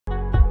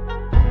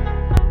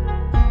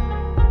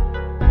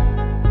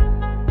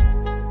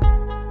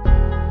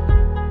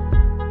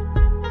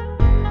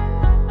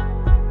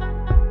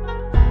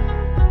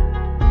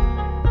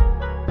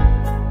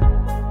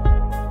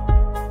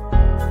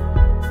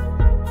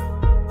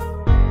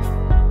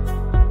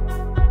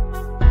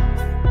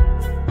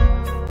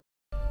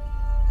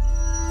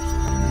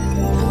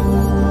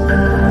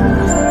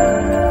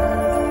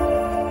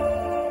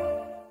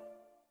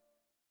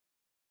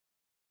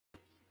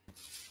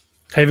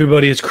Hey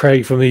everybody, it's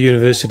Craig from the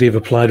University of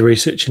Applied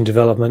Research and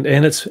Development,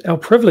 and it's our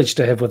privilege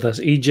to have with us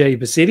EJ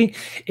Bassetti.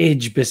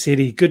 Edge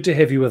Bassetti, good to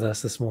have you with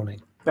us this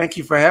morning. Thank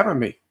you for having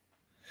me.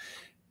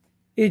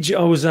 Edge,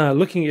 I was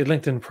looking at your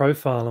LinkedIn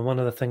profile, and one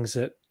of the things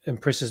that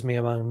impresses me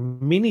among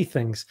many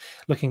things,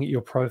 looking at your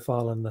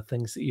profile and the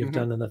things that you've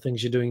done and the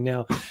things you're doing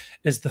now,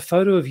 is the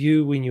photo of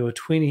you when you were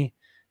 20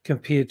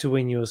 compared to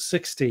when you were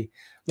 60,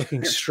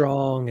 looking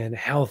strong and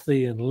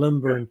healthy and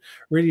limber and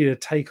ready to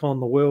take on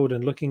the world.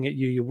 And looking at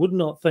you, you would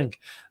not think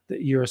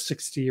that you're a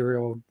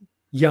 60-year-old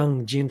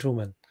young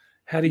gentleman.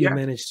 How do you Yeah.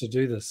 manage to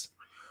do this?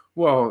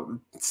 Well,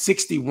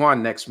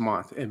 61 next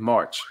month in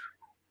March.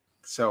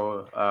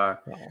 So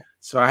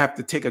so I have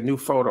to take a new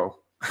photo.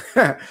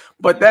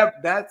 But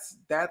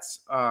that's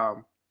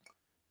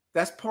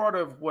part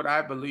of what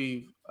I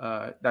believe,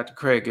 Dr.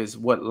 Craig, is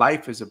what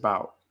life is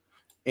about.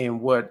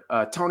 And what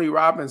Tony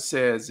Robbins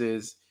says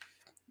is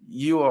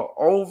you will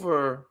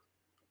over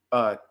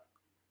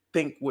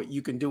think what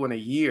you can do in a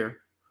year,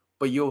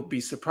 but you'll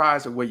be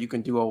surprised at what you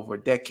can do over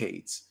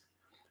decades.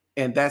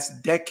 And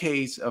that's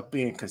decades of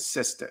being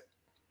consistent.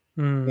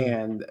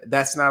 And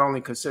that's not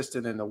only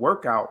consistent in the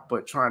workout,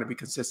 but trying to be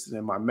consistent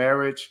in my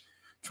marriage,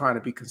 trying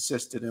to be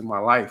consistent in my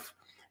life.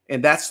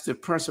 And that's the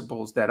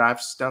principles that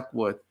I've stuck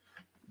with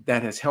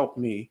that has helped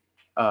me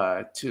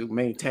to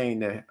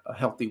maintain a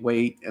healthy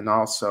weight and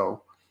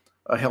also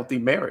a healthy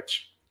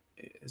marriage,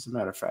 as a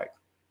matter of fact.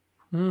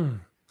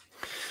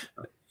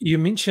 You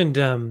mentioned,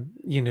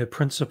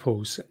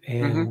 principles,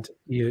 and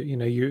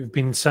you've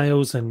been in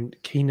sales and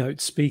keynote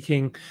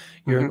speaking.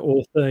 You're an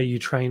author. You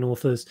train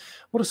authors.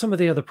 What are some of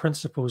the other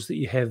principles that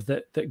you have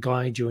that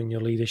guide you in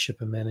your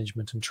leadership and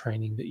management and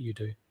training that you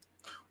do?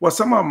 Well,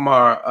 some of them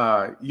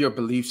are your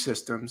belief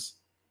systems.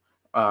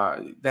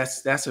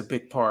 That's a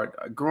big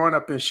part. Growing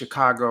up in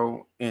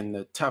Chicago, in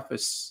the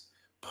toughest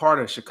part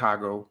of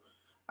Chicago,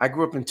 I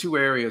grew up in two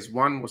areas.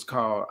 One was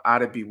called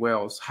Ida B.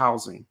 Wells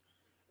housing.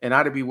 And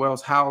Ida B.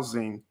 Wells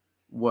housing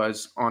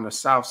was on the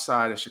south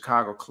side of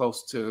Chicago,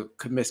 close to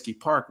Comiskey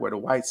Park, where the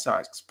White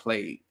Sox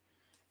played.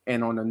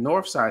 And on the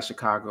north side of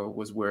Chicago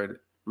was where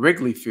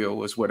Wrigley Field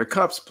was, where the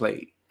Cubs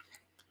played.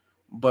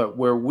 But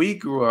where we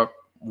grew up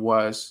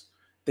was,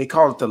 they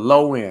called it the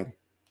low end,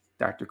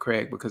 Dr.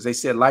 Craig, because they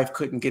said life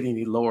couldn't get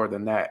any lower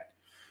than that.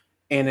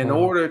 And in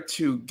order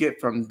to get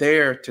from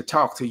there to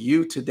talk to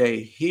you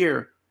today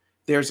here,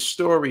 there's a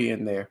story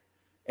in there.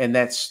 And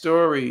that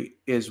story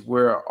is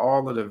where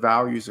all of the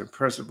values and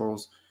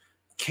principles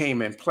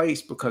came in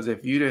place, because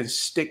if you didn't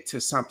stick to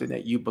something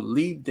that you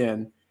believed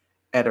in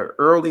at an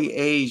early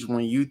age,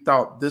 when you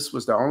thought this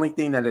was the only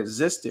thing that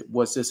existed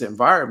was this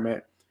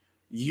environment,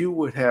 you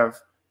would have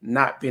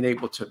not been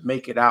able to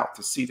make it out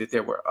to see that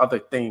there were other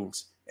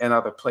things and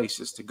other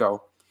places to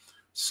go.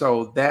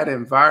 So that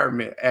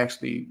environment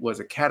actually was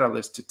a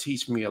catalyst to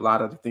teach me a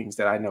lot of the things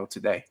that I know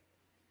today.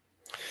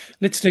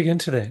 Let's dig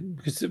into that,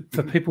 because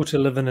for people to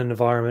live in an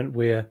environment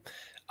where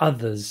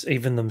others,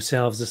 even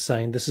themselves, are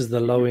saying this is the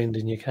low end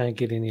and you can't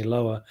get any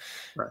lower,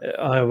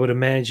 I would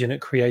imagine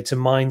it creates a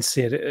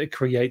mindset. It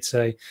creates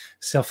a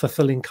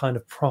self-fulfilling kind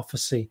of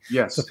prophecy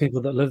for people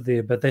that live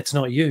there. But that's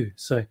not you.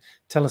 So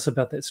tell us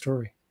about that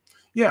story.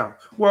 Yeah.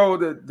 Well,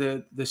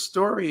 the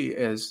story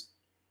is,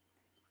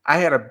 I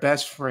had a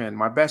best friend.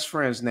 My best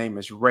friend's name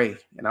is Ray.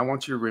 And I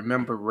want you to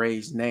remember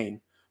Ray's name,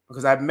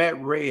 because I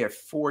met Ray at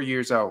 4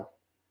 years old.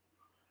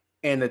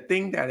 And the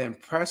thing that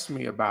impressed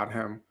me about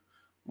him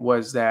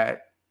was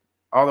that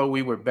although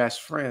we were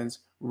best friends,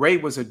 Ray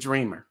was a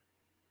dreamer.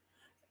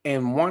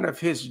 And one of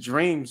his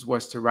dreams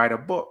was to write a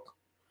book.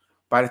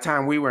 By the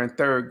time we were in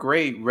third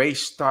grade, Ray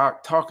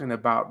started talking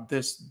about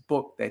this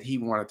book that he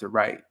wanted to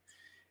write.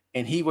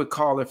 And he would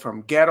call it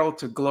From Ghetto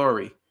to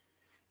Glory.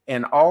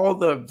 And all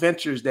the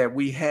adventures that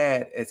we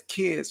had as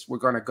kids were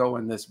going to go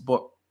in this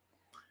book.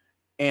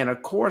 And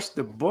of course,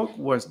 the book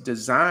was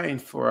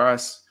designed for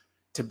us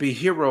to be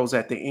heroes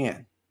at the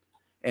end.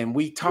 And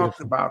we talked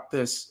about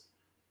this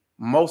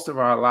most of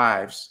our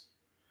lives.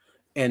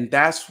 And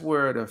that's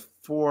where the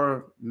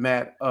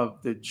format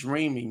of the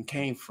dreaming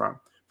came from.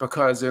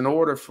 Because in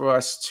order for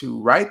us to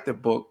write the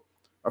book,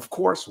 of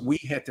course, we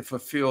had to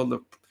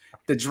fulfill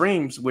the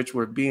dreams, which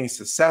were being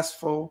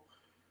successful,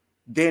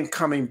 then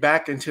coming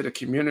back into the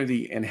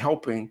community and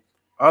helping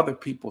other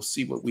people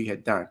see what we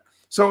had done.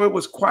 So it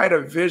was quite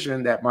a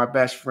vision that my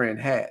best friend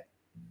had.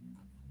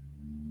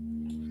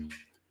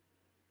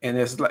 And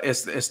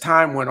as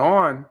time went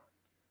on,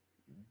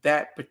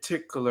 that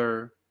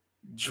particular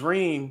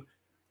dream,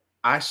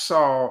 I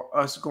saw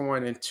us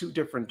going in two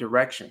different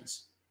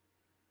directions.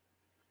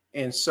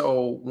 And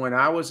so when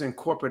I was in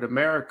corporate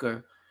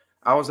America,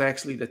 I was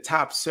actually the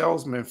top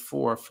salesman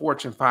for a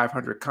Fortune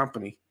 500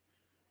 company,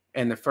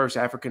 and the first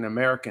African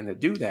American to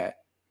do that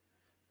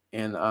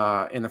in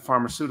the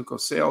pharmaceutical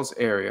sales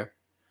area.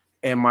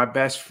 And my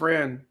best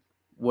friend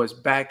was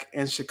back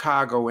in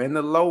Chicago in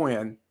the low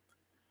end,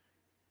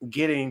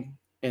 getting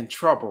in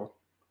trouble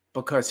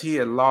because he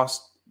had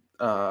lost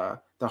the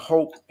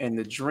hope and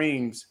the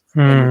dreams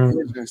and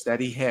the visions that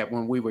he had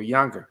when we were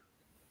younger.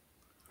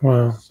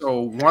 Wow.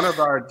 So one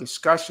of our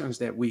discussions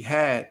that we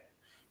had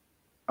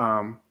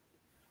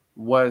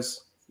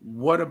was,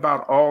 what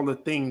about all the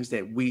things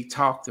that we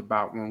talked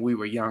about when we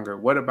were younger?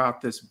 What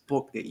about this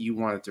book that you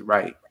wanted to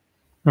write?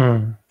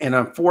 Mm. And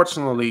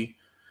unfortunately,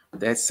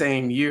 that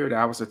same year that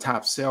I was a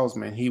top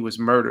salesman, he was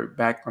murdered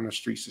back on the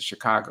streets of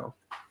Chicago.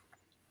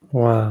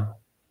 Wow.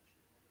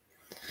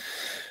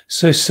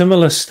 So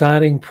similar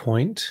starting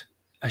point,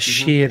 a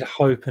shared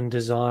hope and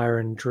desire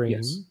and dream,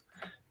 Yes.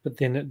 but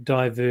then it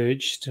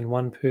diverged and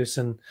one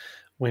person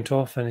went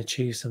off and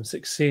achieved some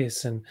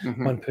success and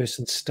one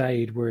person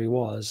stayed where he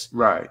was,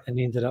 Right. and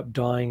ended up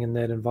dying in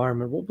that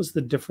environment. What was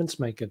the difference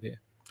maker there?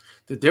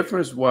 The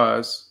difference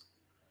was,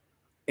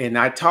 and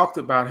I talked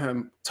about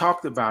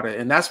it,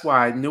 and that's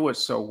why I knew it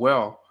so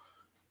well.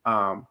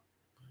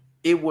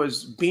 It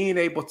was being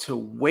able to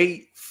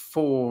wait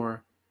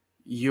for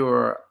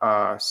your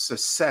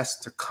success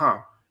to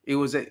come. It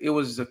was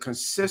a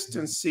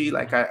consistency,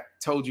 like I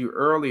told you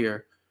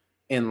earlier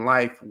in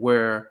life,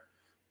 where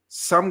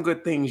some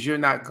good things you're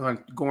not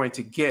going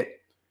to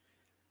get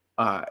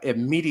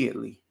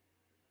immediately.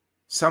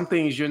 Some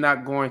things you're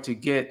not going to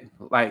get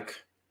like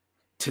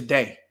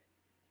today.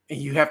 And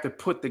you have to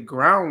put the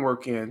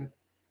groundwork in,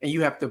 and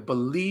you have to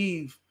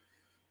believe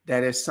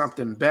that it's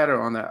something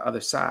better on the other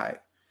side.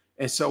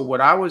 And so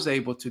what I was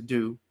able to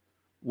do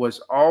was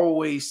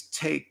always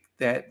take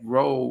that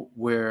road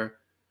where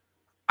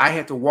I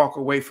had to walk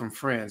away from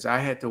friends. I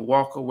had to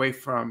walk away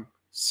from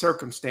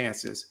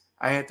circumstances.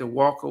 I had to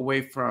walk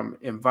away from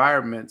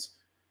environments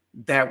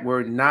that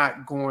were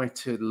not going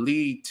to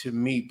lead to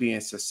me being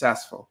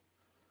successful.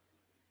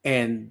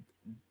 And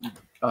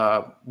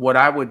what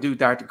I would do,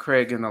 Dr.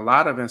 Craig, in a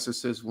lot of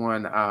instances,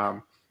 when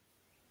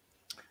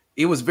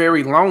it was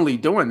very lonely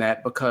doing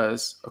that,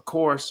 because, of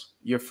course,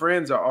 your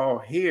friends are all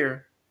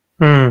here,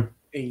 and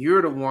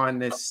you're the one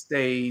that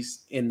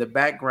stays in the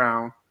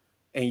background,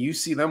 and you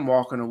see them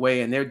walking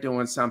away, and they're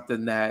doing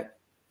something that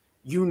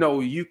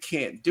you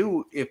can't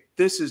do. If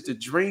this is the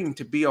dream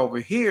to be over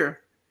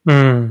here,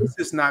 this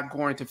is not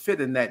going to fit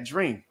in that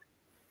dream.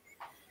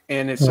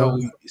 And so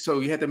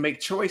you had to make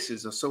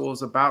choices. So it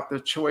was about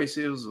the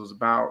choices. It was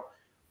about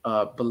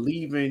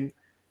believing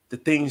the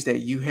things that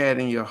you had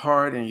in your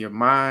heart and your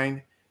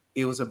mind.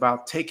 It was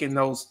about taking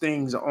those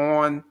things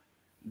on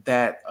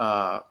that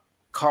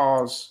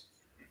cause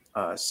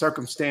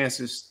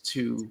circumstances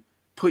to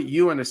put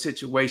you in a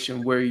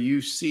situation where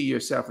you see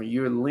yourself and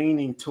you're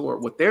leaning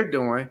toward what they're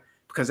doing,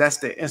 because that's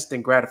the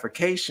instant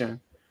gratification.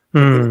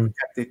 But then you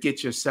have to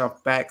get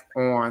yourself back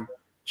on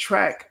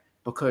track,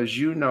 because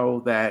you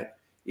know that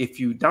if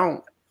you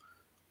don't,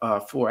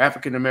 for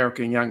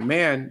African-American young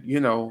men,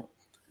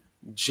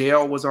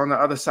 jail was on the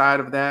other side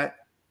of that.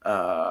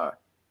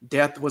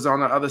 Death was on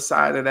the other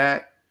side of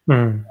that.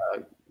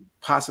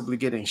 Possibly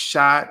getting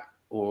shot,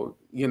 or,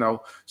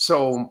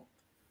 so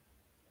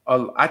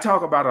I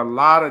talk about a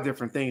lot of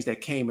different things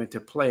that came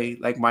into play.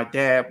 Like, my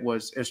dad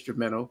was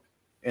instrumental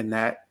in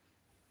that.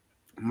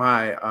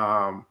 My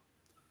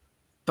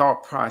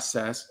thought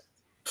process,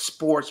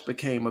 sports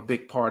became a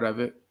big part of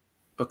it,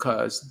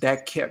 because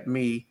that kept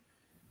me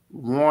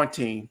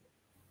wanting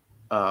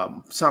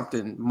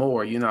something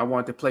more. I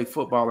wanted to play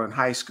football in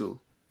high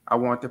school. I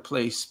wanted to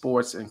play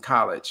sports in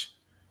college.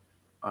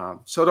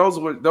 So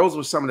those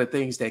were some of the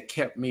things that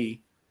kept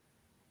me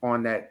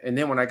on that. And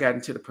then when I got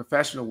into the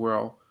professional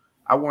world,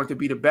 I wanted to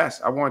be the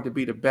best. I wanted to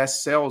be the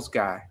best sales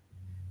guy.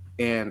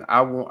 And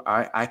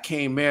I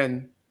came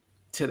in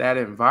to that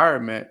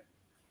environment,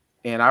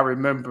 and I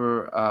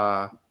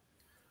remember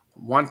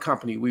one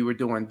company, we were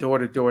doing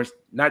door-to-door,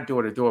 not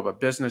door-to-door, but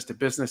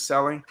business-to-business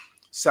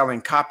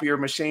selling copier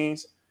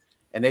machines.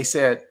 And they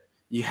said,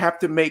 you have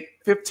to make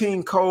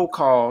 15 cold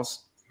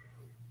calls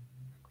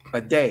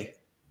a day,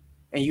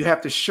 and you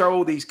have to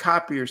show these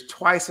copiers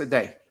twice a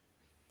day.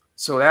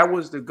 So that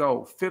was the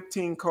goal,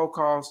 15 cold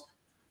calls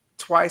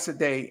twice a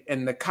day.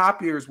 And the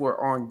copiers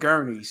were on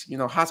gurneys,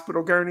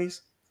 hospital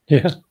gurneys.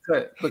 Yeah.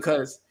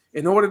 Because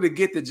in order to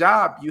get the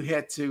job, you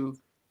had to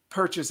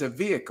purchase a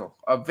vehicle,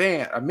 a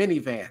van, a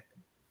minivan.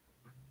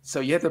 So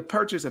you had to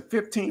purchase a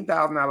 $15,000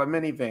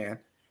 minivan.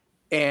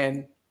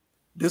 And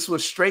this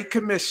was straight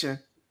commission.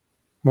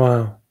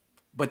 Wow.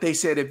 But they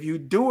said, if you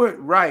do it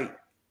right,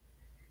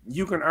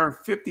 you can earn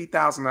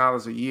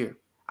 $50,000 a year.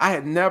 I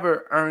had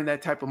never earned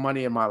that type of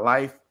money in my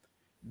life.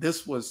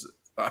 This was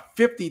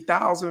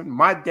 $50,000.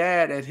 My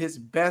dad, at his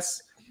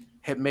best,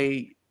 had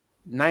made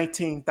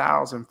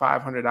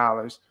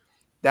 $19,500.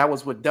 That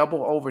was with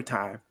double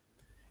overtime.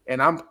 And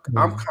I'm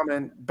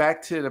coming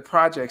back to the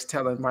projects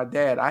telling my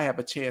dad I have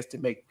a chance to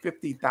make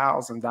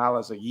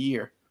 $50,000 a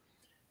year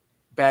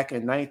back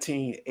in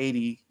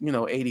 1980,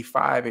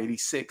 85,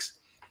 86.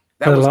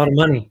 That was a lot of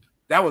money.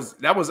 That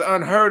was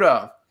unheard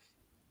of.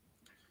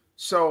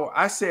 So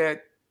I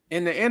said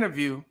in the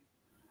interview,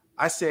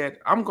 I said,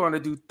 I'm going to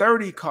do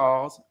 30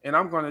 calls, and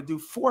I'm going to do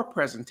 4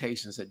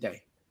 presentations a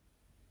day,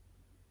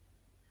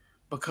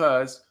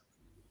 because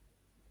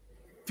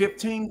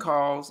 15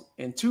 calls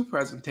and 2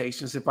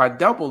 presentations, if I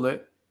double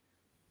it,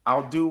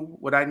 I'll do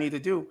what I need to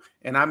do.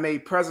 And I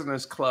made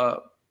President's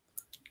Club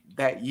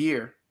that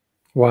year.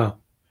 Wow.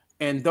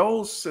 And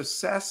those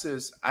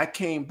successes, I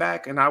came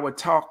back and I would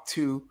talk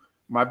to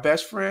my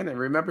best friend, and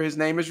remember his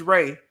name is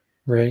Ray.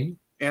 Ray.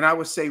 And I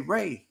would say,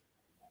 Ray,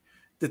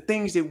 the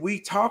things that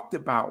we talked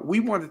about, we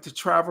wanted to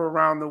travel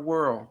around the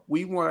world.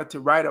 We wanted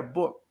to write a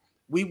book.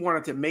 We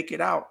wanted to make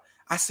it out.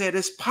 I said,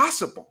 it's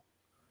possible.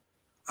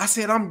 I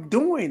said, I'm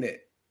doing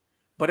it.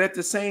 But at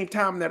the same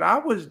time that I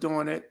was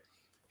doing it,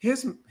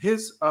 his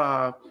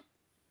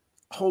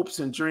hopes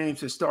and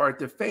dreams had started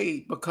to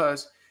fade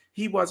because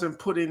he wasn't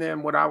putting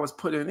in what I was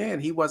putting in.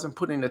 He wasn't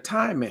putting the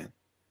time in.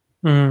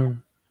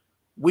 Mm.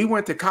 We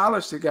went to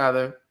college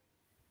together.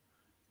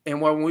 And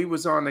when we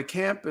was on the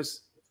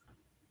campus,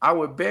 I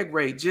would beg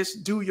Ray,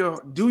 just do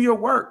your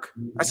work.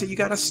 I said, you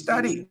got to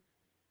study.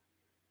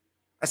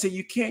 I said,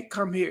 you can't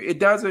come here. It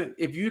doesn't,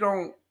 if you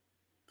don't,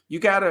 you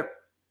gotta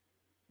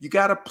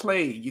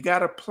play. You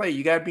gotta play.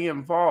 You gotta be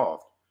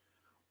involved.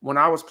 When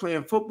I was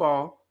playing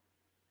football,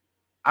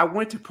 I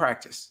went to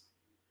practice.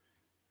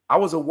 I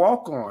was a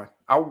walk-on.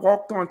 I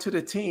walked onto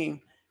the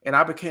team and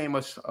I became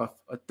a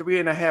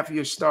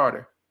 3.5-year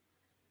starter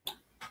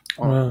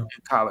in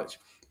college.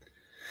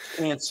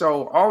 And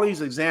so all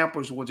these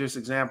examples were just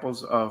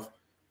examples of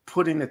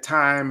putting the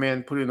time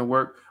in, putting the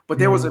work. But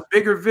there was a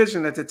bigger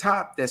vision at the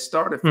top that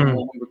started from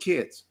when we were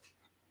kids.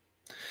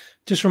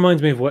 Just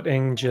reminds me of what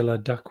Angela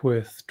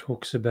Duckworth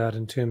talks about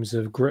in terms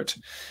of grit.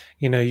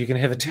 You know, you can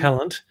have a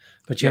talent,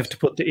 but you have to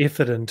put the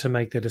effort in to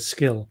make that a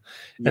skill.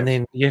 And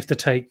then you have to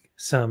take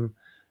some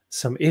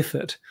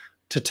effort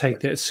to take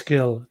that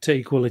skill to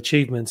equal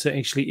achievement. So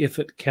actually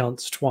effort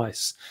counts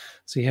twice.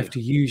 So you have to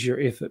use your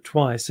effort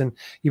twice. And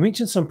you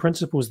mentioned some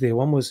principles there.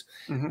 One was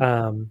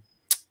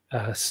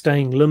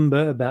staying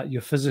limber about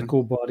your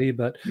physical body,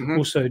 but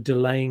also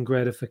delaying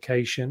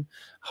gratification,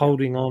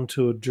 holding on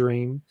to a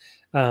dream,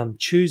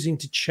 choosing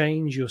to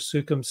change your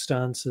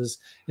circumstances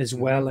as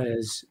well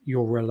as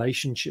your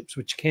relationships,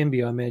 which can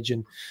be, I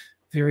imagine,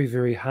 very,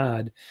 very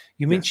hard.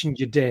 You mentioned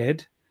your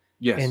dad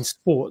and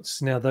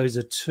sports. Now, those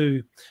are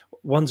two.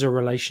 One's a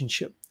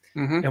relationship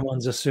and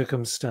one's a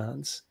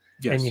circumstance.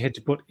 And you had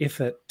to put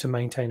effort to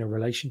maintain a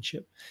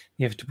relationship.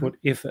 You have to put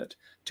effort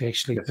to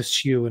actually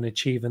pursue and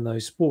achieve in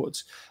those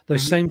sports.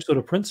 Those same sort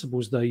of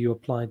principles, though, you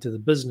applied to the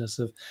business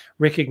of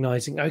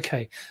recognizing,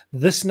 okay,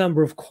 this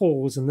number of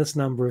calls and this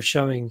number of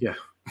showing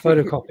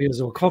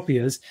photocopiers or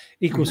copiers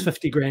equals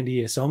 50 grand a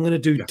year. So I'm going to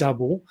do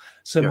double.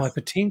 So my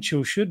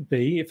potential should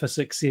be, for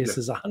success,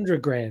 is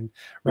 100 grand,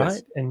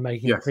 right? And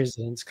making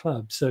President's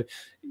Club. So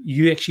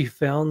you actually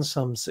found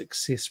some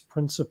success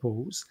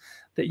principles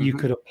that you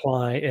could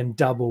apply and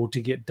double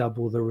to get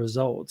double the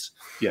results.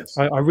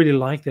 I really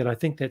like that. I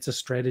think that's a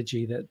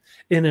strategy that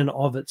in and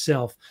of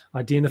itself,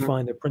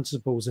 identifying the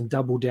principles and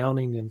double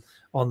downing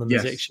on them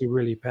is actually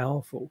really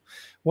powerful.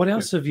 What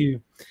else have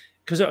you,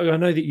 because I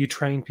know that you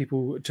train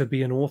people to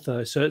be an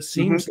author. So it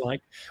seems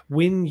like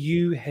when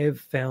you have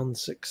found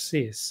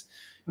success,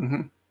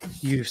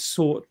 you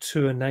sought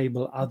to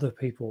enable other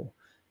people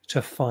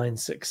to find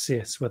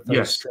success with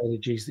those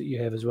strategies that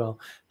you have as well.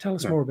 Tell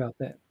us more about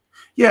that.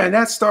 Yeah, and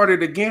that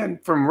started again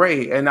from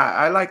Ray. And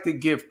I like to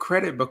give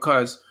credit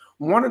because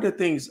one of the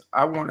things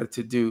I wanted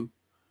to do,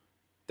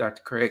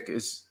 Dr. Craig,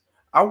 is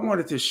I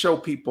wanted to show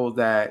people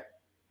that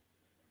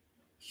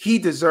he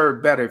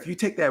deserved better. If you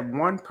take that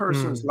one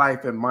person's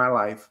life and my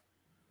life,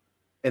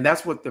 and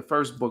that's what the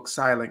first book,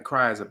 Silent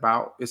Cry, is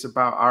about. It's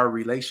about our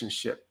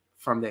relationship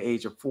from the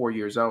age of 4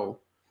 years old.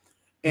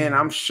 And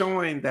I'm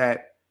showing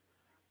that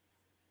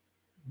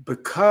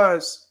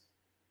because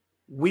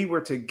we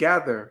were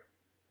together,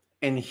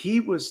 and he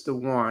was the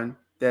one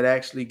that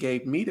actually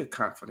gave me the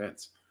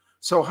confidence.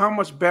 So how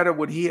much better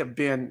would he have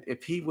been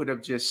if he would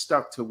have just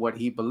stuck to what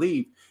he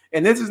believed?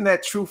 And isn't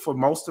that true for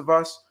most of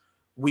us?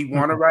 We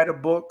want to write a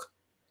book,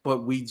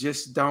 but we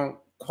just don't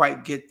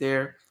quite get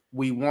there.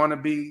 We want to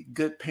be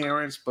good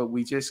parents, but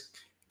we just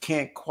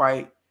can't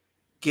quite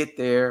get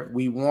there.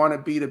 We want to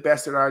be the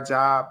best at our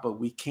job, but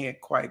we can't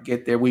quite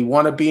get there. We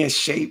want to be in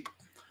shape,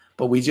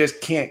 but we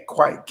just can't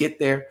quite get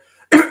there.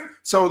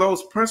 So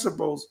those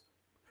principles,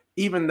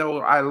 even though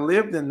I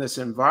lived in this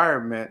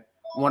environment,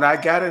 when I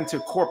got into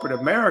corporate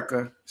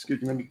America,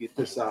 excuse me, let me get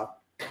this out.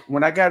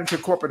 When I got into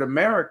corporate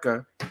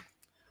America,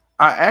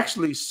 I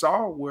actually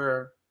saw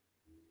where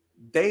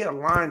they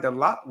aligned a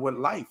lot with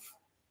life.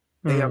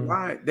 They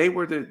aligned, they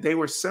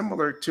were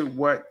similar to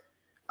what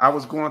I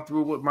was going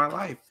through with my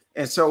life.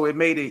 And so it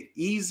made it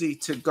easy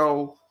to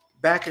go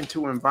back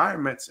into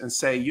environments and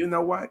say, you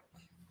know what?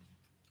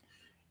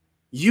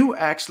 You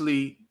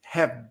actually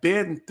have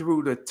been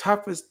through the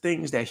toughest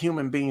things that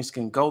human beings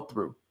can go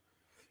through.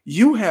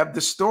 You have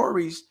the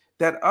stories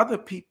that other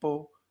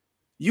people,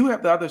 you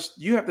have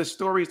the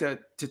stories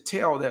that to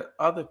tell that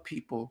other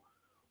people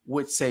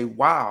would say,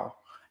 wow.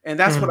 And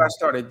that's what I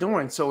started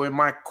doing. So in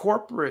my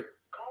corporate,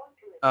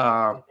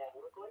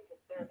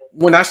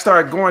 when I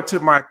started going to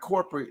my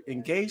corporate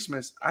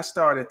engagements, I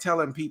started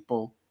telling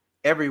people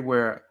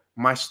everywhere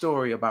my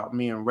story about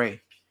me and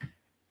Ray.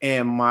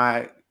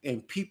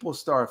 And people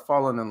started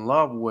falling in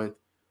love with,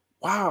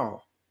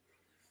 wow,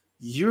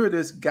 you're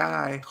this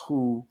guy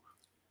who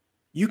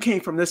You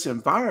came from this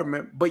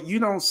environment, but you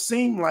don't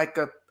seem like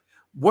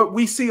what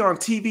we see on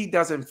TV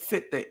doesn't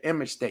fit the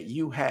image that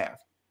you have.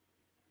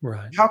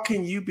 Right. How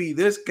can you be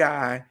this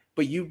guy,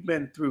 but you've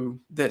been through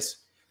this?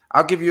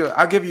 I'll give you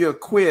a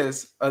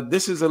quiz.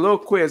 This is a little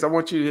quiz. I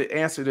want you to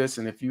answer this,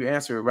 and if you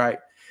answer it right,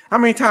 how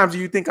many times do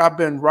you think I've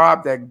been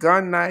robbed at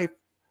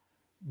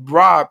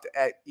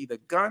either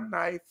gun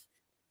knife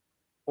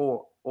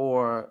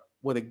or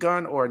with a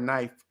gun or a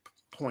knife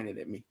pointed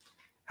at me?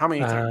 How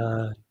many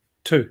times?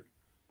 2.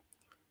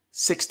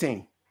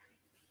 16.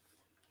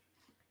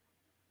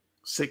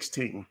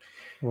 16.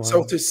 Wow.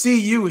 So to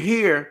see you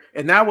here,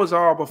 and that was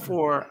all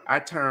before I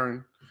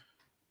turned,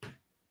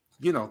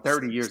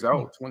 30 years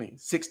old,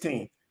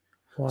 16.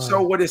 Wow.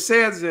 So what it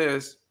says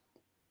is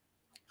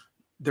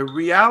the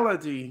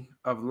reality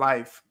of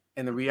life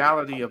and the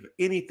reality of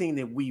anything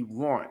that we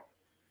want,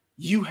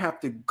 you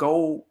have to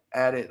go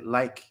at it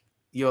like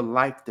your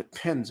life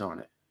depends on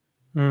it.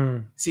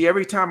 Mm. See,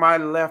 every time I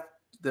left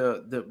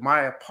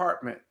my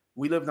apartment,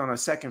 we lived on a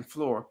second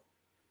floor.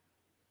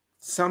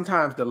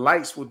 Sometimes the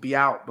lights would be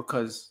out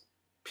because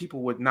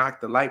people would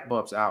knock the light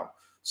bulbs out.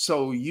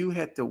 So you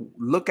had to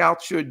look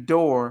out your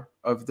door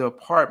of the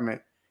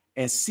apartment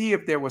and see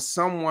if there was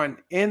someone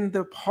in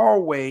the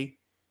hallway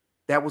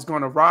that was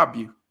going to rob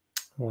you.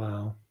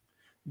 Wow.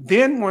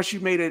 Then once you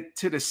made it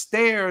to the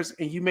stairs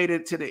and you made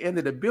it to the end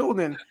of the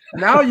building,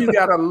 now you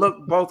got to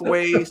look both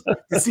ways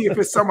to see if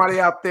it's somebody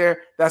out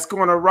there that's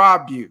going to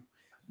rob you.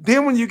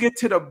 Then when you get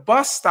to the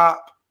bus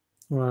stop,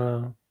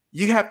 wow,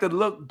 you have to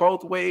look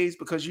both ways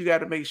because you got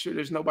to make sure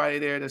there's nobody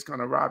there that's going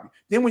to rob you.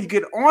 Then when you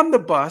get on the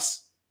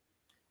bus,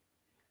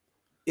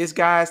 it's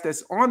guys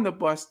that's on the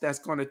bus that's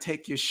going to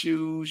take your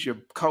shoes, your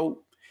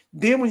coat.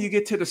 Then when you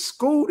get to the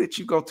school that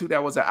you go to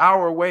that was an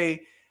hour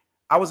away,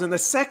 I was in the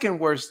second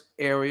worst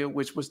area,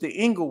 which was the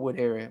Inglewood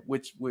area,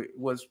 which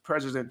was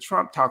President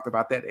Trump talked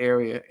about that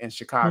area in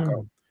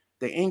Chicago,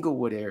 the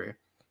Inglewood area.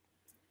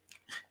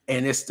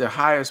 And it's the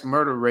highest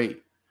murder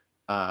rate,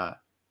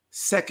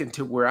 second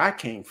to where I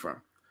came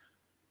from.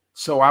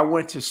 So I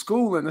went to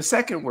school in the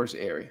second worst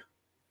area.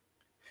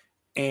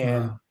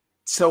 And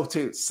so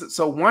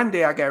one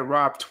day I got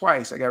robbed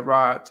twice. I got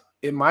robbed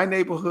in my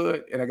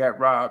neighborhood and I got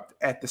robbed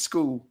at the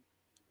school.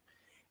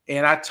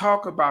 And I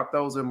talk about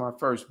those in my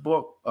first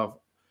book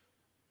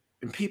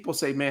and people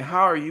say, man,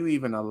 how are you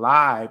even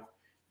alive?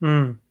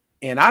 And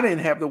I didn't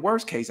have the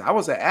worst case. I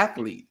was an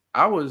athlete.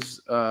 I was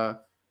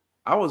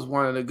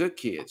one of the good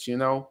kids,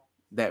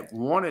 that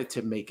wanted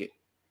to make it.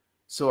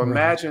 So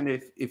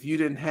imagine if you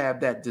didn't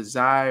have that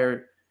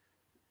desire,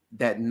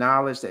 that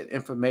knowledge, that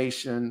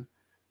information,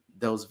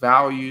 those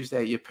values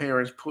that your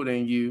parents put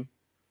in you,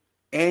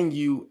 and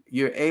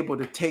you're able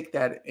to take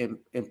that and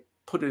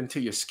put it into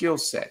your skill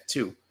set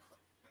too.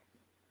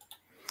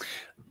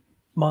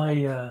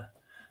 My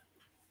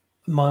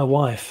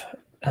wife,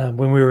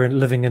 when we were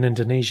living in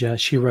Indonesia,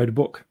 she wrote a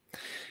book,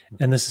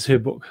 and this is her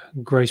book.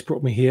 Grace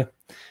brought me here.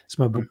 It's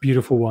my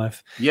beautiful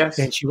wife. Yes.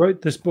 And she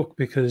wrote this book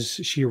because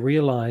she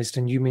realized,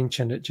 and you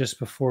mentioned it just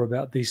before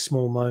about these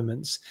small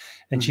moments,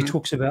 and she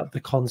talks about the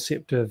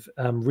concept of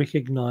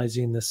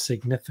recognizing the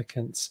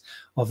significance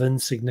of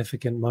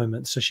insignificant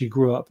moments. So she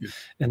grew up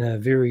in a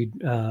very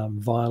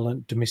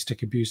violent,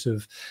 domestic,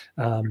 abusive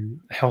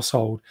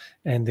household,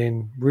 and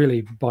then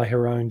really by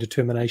her own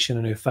determination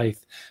and her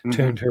faith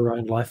turned her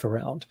own life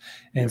around.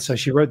 And so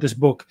she wrote this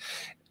book,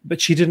 but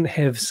she didn't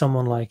have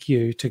someone like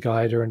you to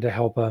guide her and to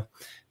help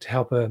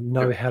her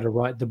know how to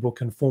write the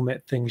book and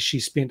format things. She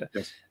spent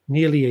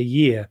nearly a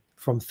year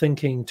from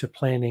thinking to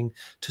planning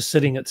to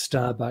sitting at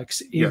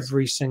Starbucks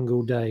every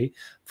single day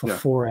for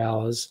 4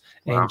 hours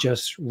and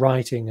just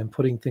writing and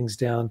putting things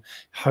down,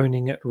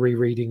 honing it,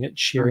 rereading it,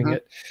 sharing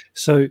it.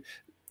 So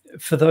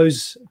for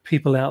those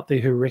people out there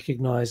who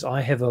recognize I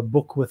have a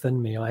book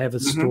within me, I have a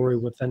story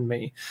within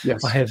me,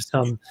 I have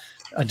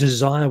a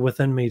desire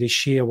within me to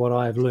share what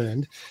I've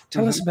learned.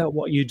 Tell us about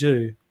what you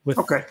do with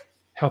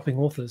helping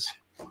authors.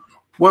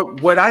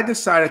 What I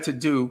decided to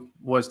do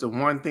was the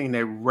one thing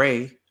that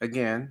Ray,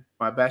 again,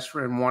 my best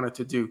friend, wanted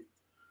to do.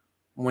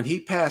 When he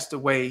passed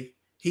away,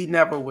 he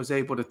never was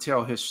able to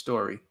tell his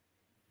story.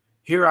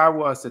 Here I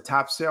was, the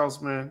top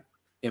salesman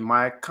in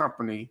my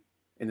company,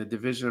 in the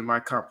division of my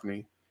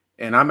company,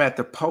 and I'm at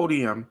the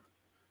podium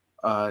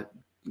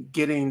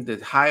getting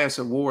the highest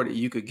award that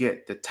you could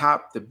get,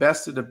 the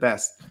best of the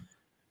best,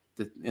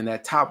 in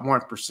that top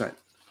 1%.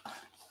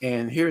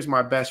 And here's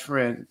my best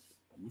friend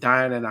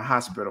dying in a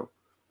hospital.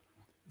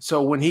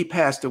 So when he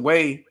passed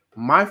away,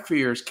 my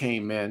fears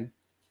came in,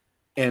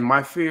 and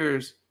my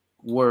fears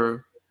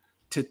were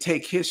to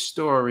take his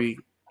story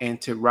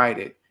and to write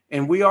it.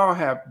 And we all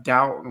have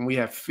doubt and we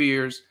have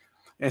fears.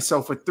 And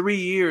so for 3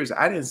 years,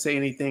 I didn't say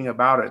anything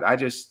about it. I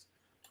just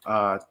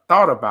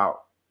thought about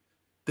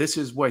this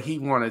is what he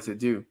wanted to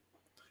do.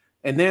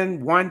 And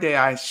then one day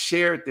I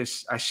shared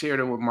it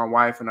with my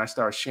wife, and I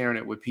started sharing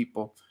it with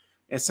people.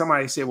 And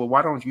somebody said, well,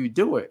 why don't you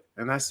do it?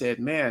 And I said,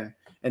 man,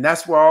 and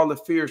that's where all the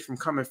fears from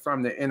coming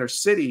from the inner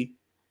city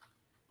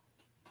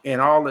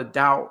and all the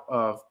doubt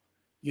of,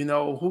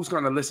 who's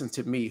going to listen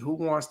to me? Who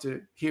wants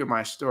to hear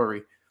my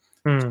story?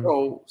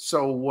 Mm,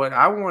 So what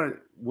I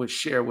would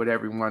share with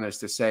everyone is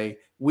to say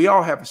we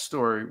all have a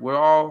story.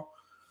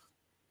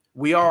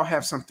 We all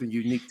have something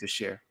unique to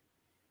share.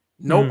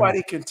 mm,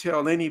 Nobody can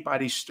tell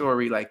anybody's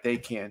story like they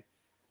can.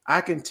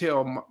 I can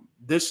tell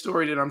this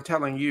story that I'm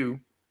telling you.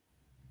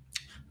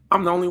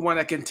 I'm the only one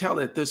that can tell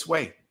it this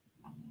way.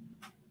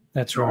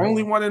 that's The right.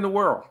 only one in the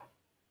world.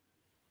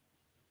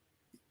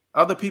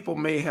 Other people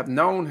may have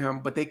known him,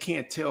 but they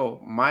can't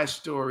tell my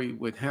story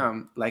with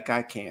him like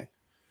I can.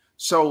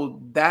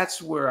 So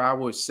that's where I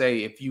would say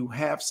if you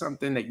have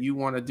something that you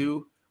want to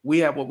do, we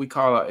have what we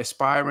call an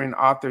Aspiring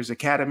Authors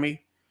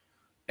Academy.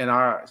 And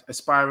our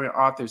Aspiring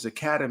Authors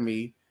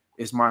Academy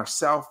is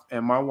myself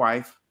and my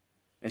wife,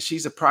 and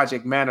she's a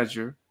project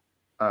manager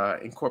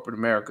in corporate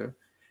America.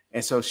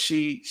 And so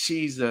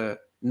she's a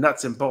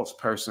nuts and bolts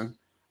person.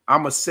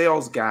 I'm a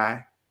sales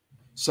guy.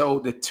 So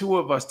the two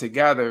of us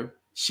together,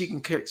 she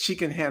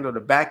can handle the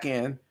back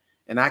end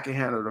and I can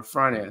handle the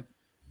front end.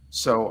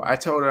 So I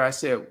told her, I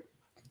said,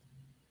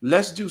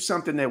 let's do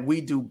something that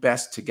we do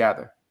best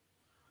together.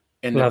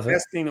 And the Love it.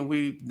 best thing that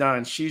we've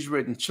done, she's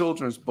written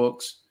children's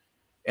books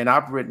and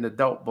I've written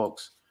adult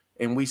books.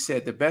 And we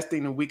said the best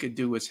thing that we could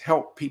do is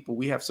help people.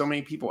 We have so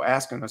many people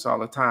asking us all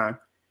the time,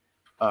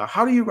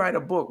 how do you write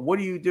a book? What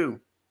do you do?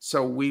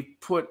 So we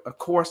put a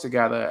course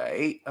together,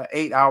 an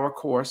 8-hour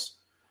course,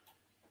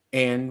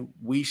 and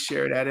we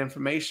share that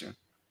information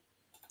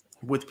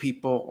with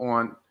people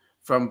on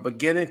from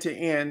beginning to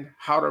end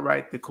how to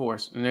write the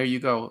course. And there you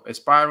go,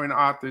 Aspiring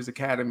Authors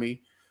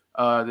Academy.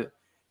 And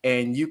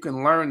you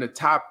can learn the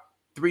top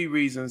 3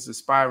 reasons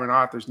aspiring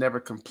authors never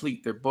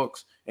complete their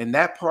books. And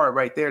that part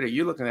right there that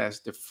you're looking at is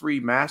the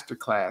free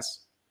masterclass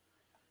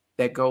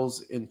that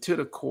goes into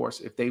the course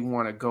if they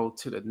want to go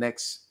to the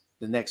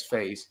next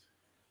phase.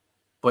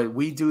 But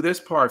we do this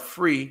part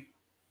free,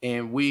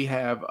 and we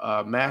have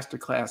master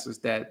classes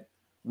that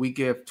we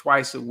give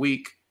twice a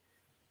week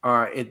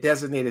at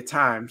designated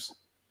times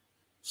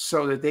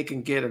so that they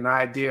can get an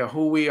idea of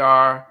who we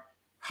are,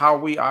 how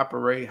we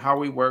operate, how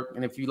we work.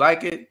 And if you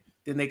like it,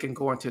 then they can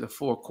go into the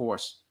full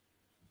course.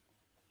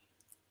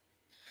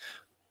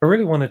 I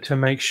really wanted to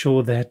make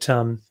sure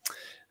that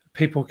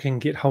people can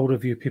get hold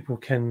of you, people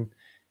can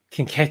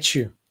catch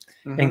you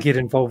and get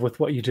involved with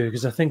what you do,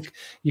 because I think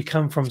you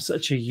come from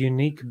such a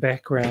unique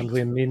background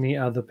where many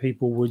other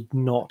people would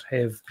not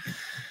have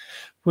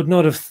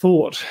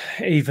thought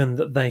even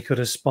that they could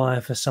aspire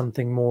for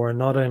something more, and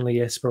not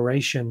only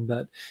aspiration,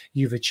 but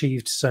you've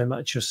achieved so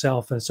much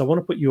yourself. And so I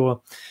want to put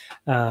your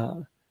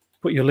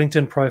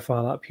LinkedIn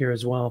profile up here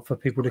as well for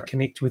people to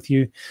connect with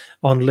you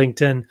on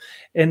LinkedIn.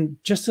 And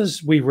just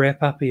as we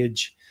wrap up,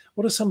 Edge,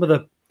 what are some of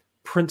the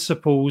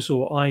principles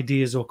or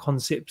ideas or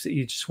concepts that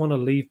you just want to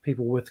leave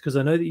people with? Because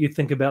I know that you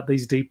think about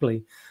these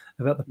deeply,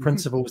 about the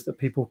principles that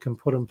people can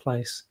put in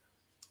place.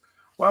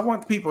 Well, I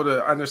want people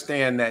to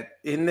understand that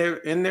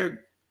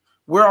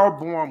we're all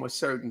born with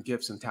certain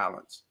gifts and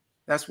talents.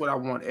 That's what I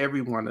want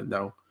everyone to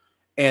know.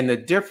 And the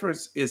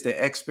difference is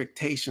the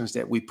expectations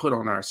that we put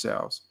on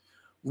ourselves.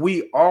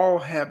 We all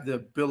have the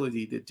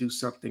ability to do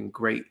something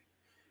great,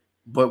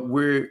 but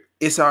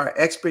it's our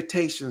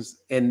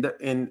expectations. And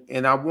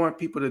I want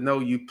people to know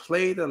you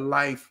play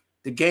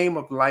the game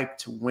of life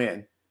to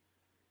win.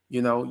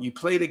 You know, you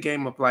play the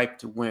game of life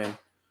to win.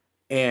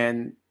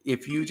 And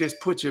if you just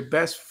put your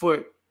best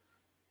foot,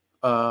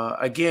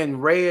 again,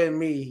 Ray and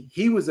me,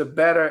 he was a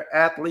better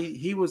athlete.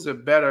 He was a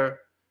better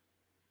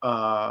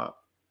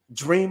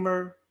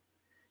dreamer.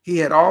 He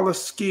had all the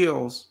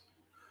skills,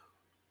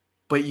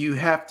 but you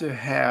have to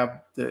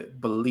have the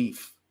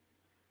belief.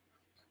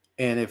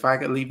 And if I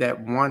could leave that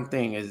one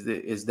thing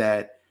is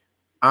that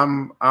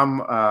I'm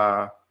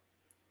a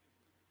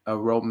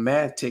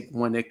romantic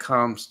when it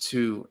comes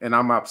to, and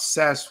I'm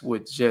obsessed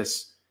with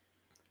just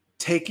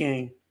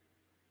taking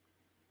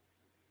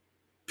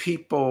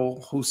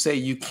people who say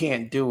you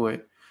can't do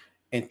it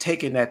and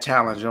taking that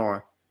challenge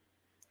on.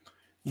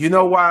 You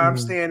know why I'm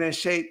staying in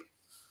shape?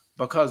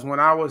 Because when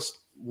I was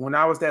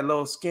that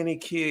little skinny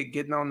kid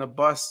getting on the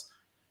bus,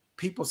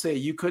 people say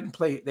you couldn't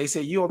play. They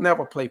say you'll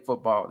never play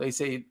football. They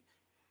say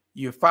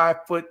you're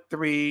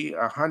 5'3",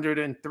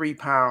 103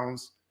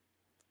 pounds.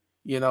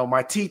 You know,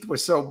 my teeth were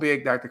so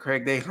big, Dr.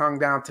 Craig, they hung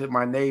down to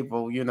my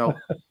navel. You know,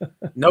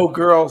 no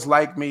girls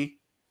like me.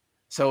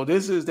 So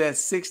this is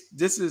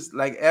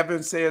like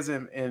Evan says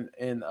in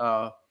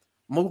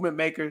Movement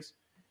Makers.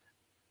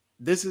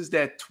 This is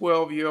that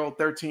 12-year-old,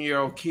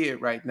 13-year-old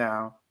kid right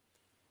now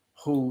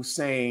who's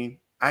saying,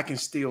 I can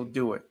still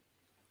do it.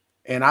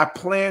 And I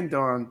planned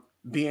on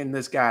being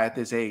this guy at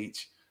this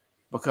age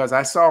because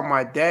I saw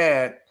my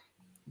dad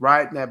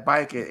riding that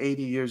bike at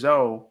 80 years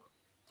old.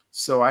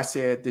 So I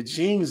said, the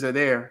genes are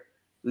there.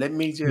 Let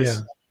me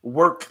just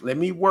work. Let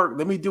me work.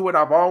 Let me do what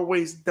I've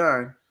always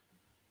done.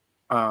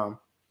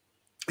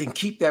 And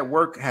keep that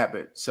work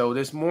habit. So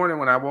this morning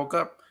when I woke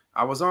up,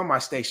 I was on my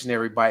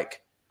stationary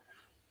bike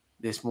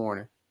this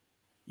morning.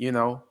 You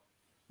know,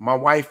 my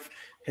wife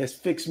has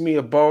fixed me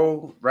a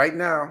bowl right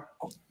now.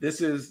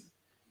 This is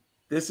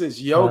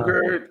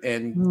yogurt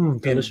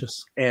and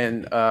delicious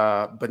and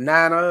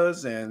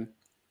bananas and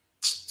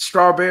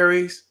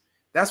strawberries.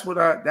 That's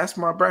that's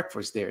my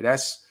breakfast there.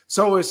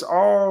 So it's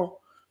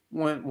all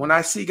when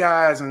I see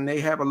guys and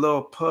they have a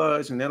little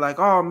pudge and they're like,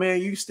 oh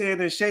man, you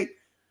staying in shape.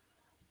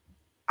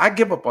 I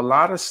give up a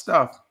lot of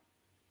stuff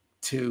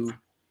to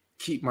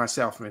keep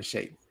myself in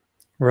shape.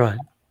 Right.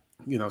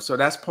 You know, so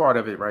that's part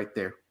of it right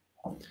there.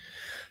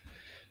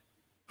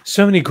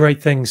 So many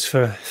great things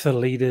for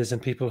leaders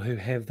and people who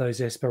have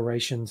those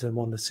aspirations and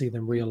want to see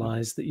them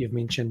realize that you've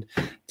mentioned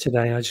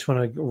today. I just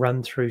want to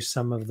run through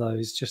some of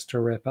those just to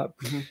wrap up.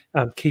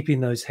 Keeping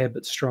those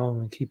habits strong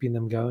and keeping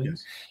them going.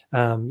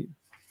 Yes.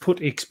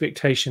 Put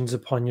expectations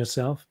upon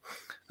yourself.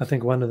 I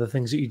think one of the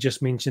things that you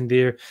just mentioned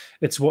there,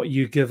 it's what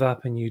you give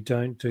up and you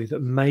don't do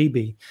that may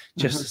be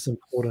just as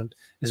important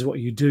as what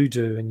you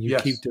do and you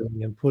keep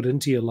doing and put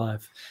into your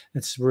life.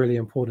 It's really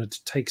important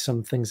to take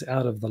some things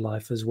out of the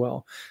life as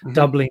well.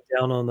 Doubling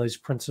down on those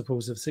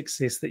principles of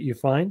success that you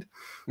find.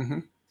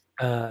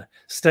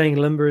 Staying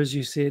limber, as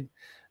you said,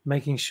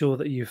 making sure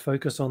that you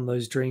focus on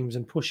those dreams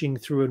and pushing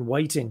through and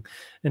waiting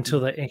until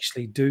they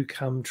actually do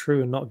come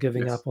true and not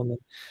giving up on them,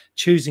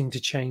 choosing to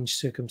change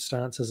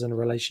circumstances and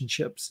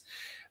relationships.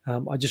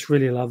 I just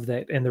really love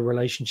that. And the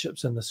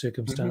relationships and the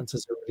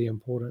circumstances are really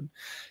important.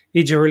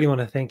 Edge, I really want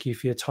to thank you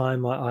for your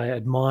time. I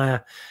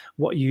admire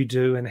what you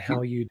do and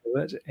how you do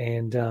it.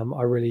 And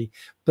I really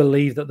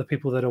believe that the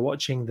people that are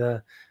watching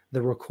the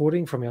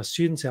recording from our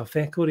students, our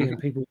faculty, and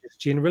people just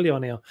generally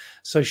on our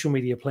social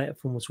media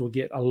platforms will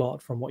get a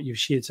lot from what you've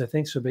shared. So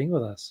thanks for being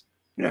with us.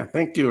 Yeah,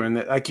 thank you.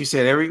 And like you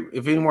said,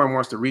 if anyone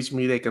wants to reach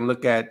me, they can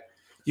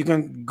you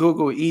can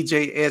Google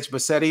EJ Edge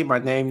Baccetti, my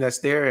name that's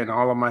there, and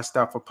all of my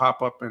stuff will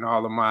pop up and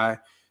all of my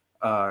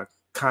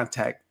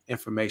contact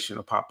information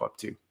will pop up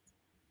too.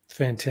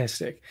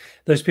 Fantastic.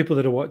 Those people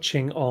that are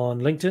watching on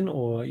LinkedIn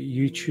or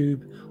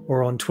YouTube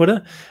or on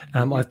Twitter,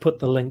 I've put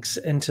the links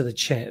into the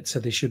chat, so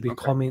there should be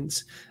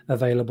comments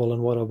available.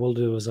 And what I will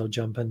do is I'll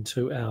jump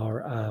into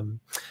our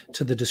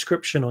to the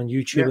description on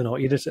YouTube and I'll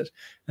edit it,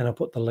 and I'll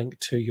put the link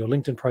to your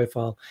LinkedIn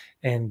profile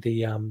and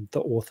the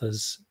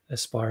Authors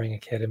Aspiring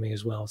Academy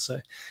as well. So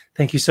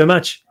thank you so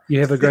much. You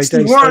have a great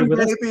day. 61,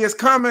 baby, is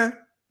coming.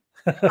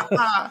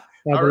 I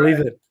believe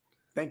it.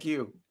 Thank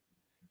you.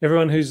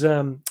 Everyone who's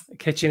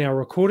catching our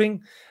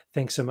recording,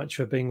 thanks so much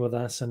for being with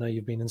us. I know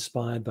you've been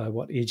inspired by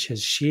what Edge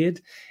has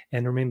shared.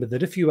 And remember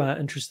that if you are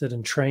interested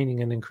in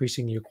training and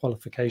increasing your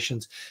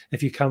qualifications,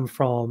 if you come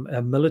from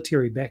a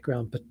military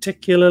background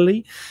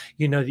particularly,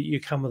 you know that you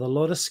come with a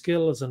lot of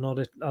skills and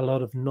a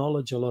lot of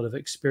knowledge, a lot of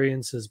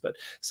experiences, but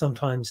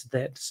sometimes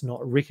that's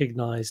not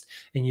recognized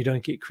and you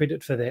don't get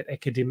credit for that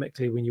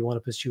academically when you want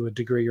to pursue a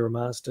degree or a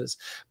master's.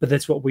 But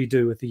that's what we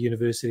do with the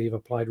University of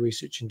Applied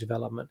Research and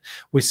Development.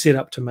 We're set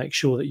up to make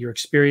sure that your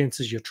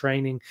experiences, your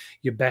training,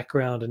 your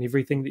background, and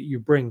everything that you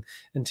bring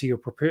into your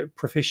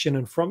profession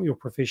and from your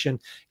profession,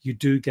 you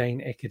do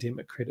gain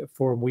academic credit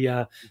for. And we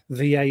are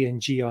VA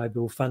and GI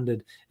Bill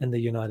funded in the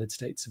United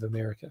States of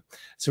America.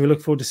 So we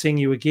look forward to seeing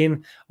you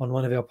again on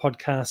one of our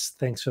podcasts.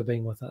 Thanks for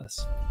being with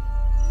us.